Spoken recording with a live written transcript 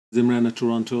Zimran at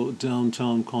Toronto,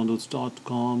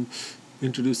 downtowncondos.com,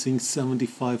 introducing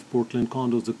 75 Portland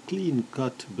Condos, a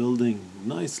clean-cut building,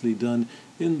 nicely done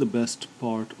in the best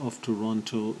part of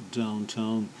Toronto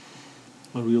downtown.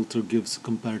 A realtor gives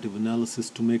comparative analysis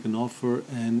to make an offer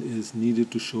and is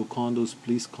needed to show condos.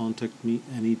 Please contact me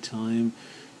anytime.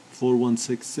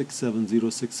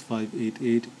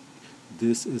 416-670-6588.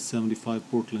 This is 75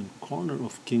 Portland, corner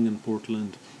of King and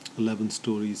Portland. 11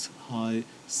 stories high,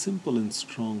 simple and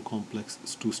strong complex,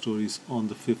 2 stories on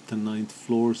the 5th and 9th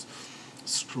floors.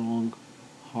 Strong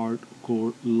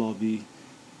hardcore lobby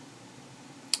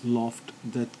loft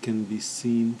that can be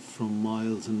seen from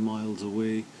miles and miles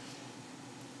away.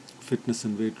 Fitness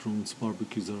and weight rooms,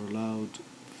 barbecues are allowed.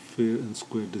 Fair and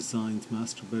square designs,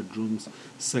 master bedrooms,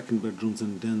 second bedrooms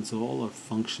and dens all are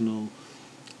functional,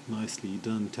 nicely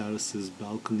done. Terraces,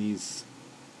 balconies,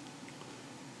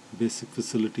 basic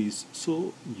facilities.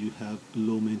 So you have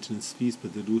low maintenance fees,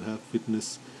 but they do have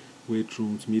fitness, weight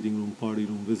rooms, meeting room, party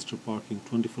room, visitor parking,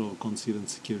 24-hour concierge and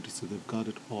security. So they've got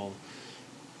it all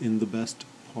in the best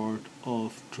part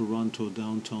of Toronto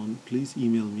downtown. Please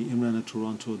email me, Imran at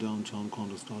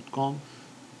torontodowntowncondos.com.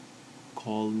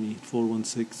 Call me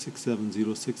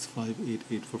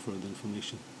 416-670-6588 for further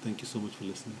information. Thank you so much for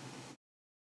listening.